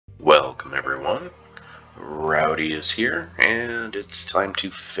Welcome everyone, Rowdy is here, and it's time to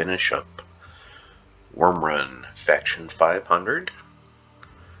finish up Wyrmrun Faction 500.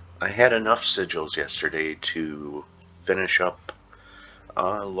 I had enough sigils yesterday to finish up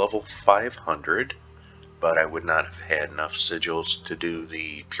level 500, but I would not have had enough sigils to do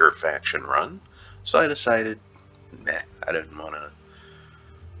the pure faction run, so I decided, I didn't want to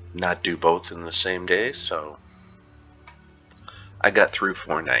not do both in the same day, so I got through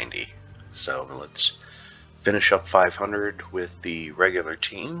 490. So let's finish up 500 with the regular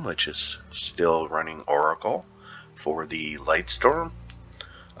team, which is still running Oracle for the Lightstorm,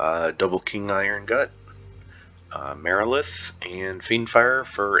 Double King Iron Gut, Marilith, and Fiendfire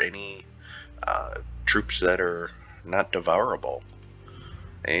for any troops that are not devourable.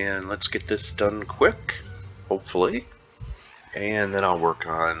 And let's get this done quick, hopefully, and then I'll work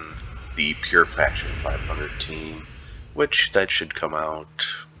on the Pure Faction 500 team, which that should come out,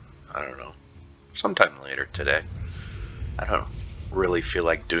 I don't know, sometime later today. I don't really feel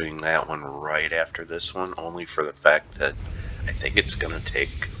like doing that one right after this one, only for the fact that I think it's going to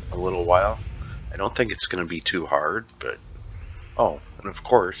take a little while. I don't think it's going to be too hard, but... Oh, and of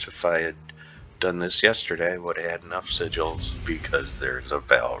course, if I had done this yesterday, I would have had enough sigils, because there's a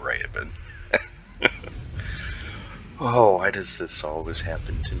Valraven. Oh, why does this always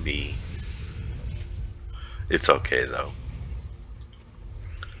happen to me? It's okay, though.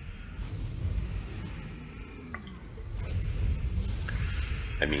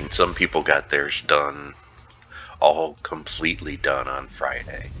 I mean, some people got theirs done, all completely done on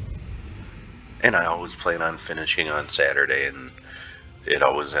Friday. And I always plan on finishing on Saturday, and it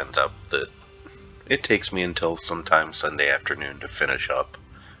always ends up that it takes me until sometime Sunday afternoon to finish up,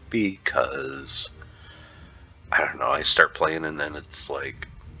 because, I don't know, I start playing and then it's like,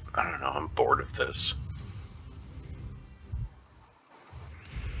 I don't know, I'm bored of this.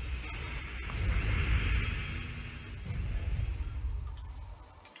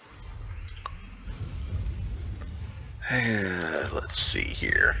 Let's see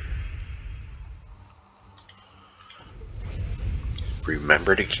here.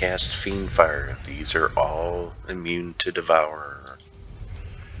 Remember to cast Fiendfire. These are all immune to Devour.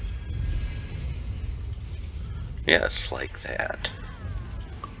 Yes, like that.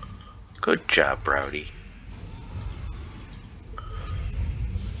 Good job, Rowdy.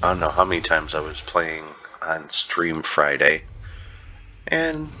 I don't know how many times I was playing on stream Friday,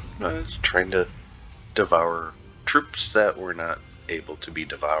 and I was trying to devour troops that were not able to be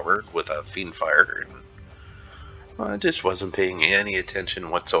devoured without Fiendfire, and I just wasn't paying any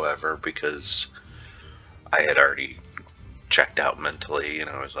attention whatsoever because I had already checked out mentally, and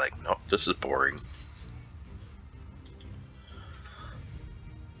I was like, nope, this is boring.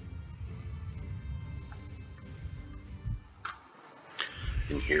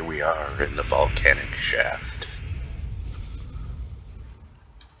 And here we are in the volcanic shaft.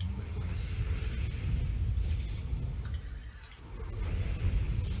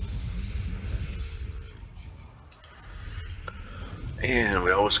 And we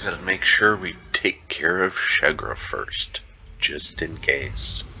always gotta make sure we take care of Shegra first, just in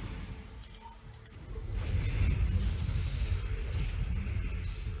case.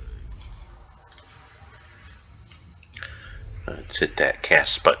 Let's hit that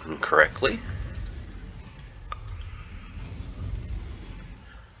cast button correctly.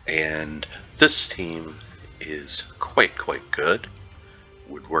 And this team is quite good.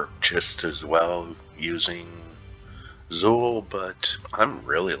 Would work just as well using Zool, but I'm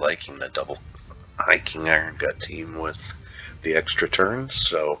really liking the double King Iron Gut team with the extra turns,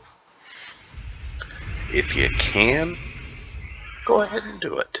 so if you can, go ahead and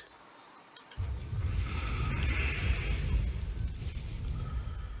do it.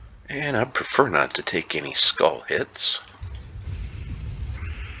 And I prefer not to take any skull hits.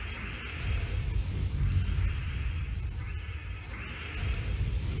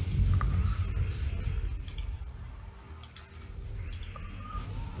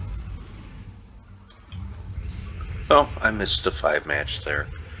 Oh, I missed a 5 match there.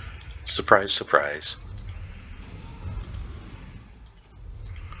 Surprise, surprise.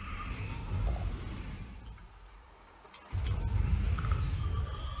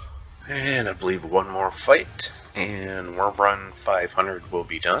 And I believe one more fight, and Wyrmrun 500 will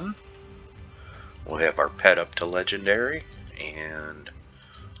be done. We'll have our pet up to Legendary, and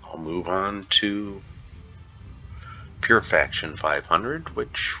I'll move on to Pure Faction 500,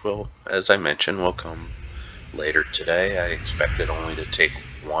 which will, as I mentioned, will come later today. I expect it only to take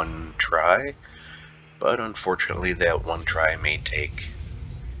one try, but unfortunately that one try may take,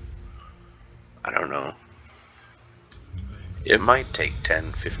 I don't know, It might take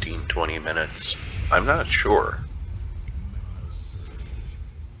 10, 15, 20 minutes. I'm not sure.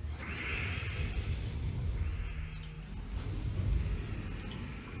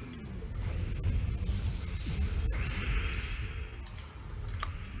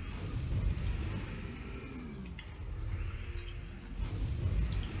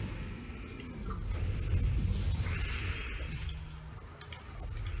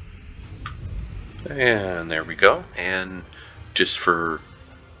 And there we go. And just for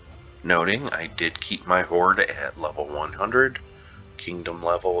noting, I did keep my horde at level 100. Kingdom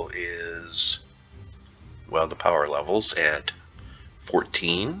level is, well, the power level's at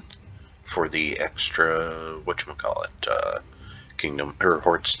 14 for the extra, whatchamacallit, kingdom or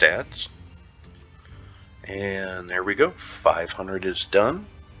horde stats. And there we go. 500 is done.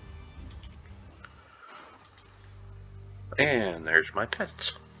 And there's my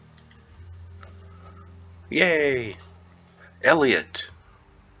pets. Yay! Elliot!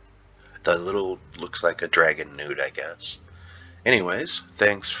 The little, looks like a dragon nude, I guess. Anyways,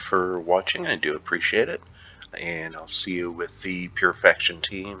 thanks for watching. I do appreciate it. And I'll see you with the Pure Faction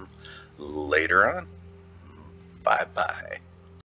team later on. Bye-bye.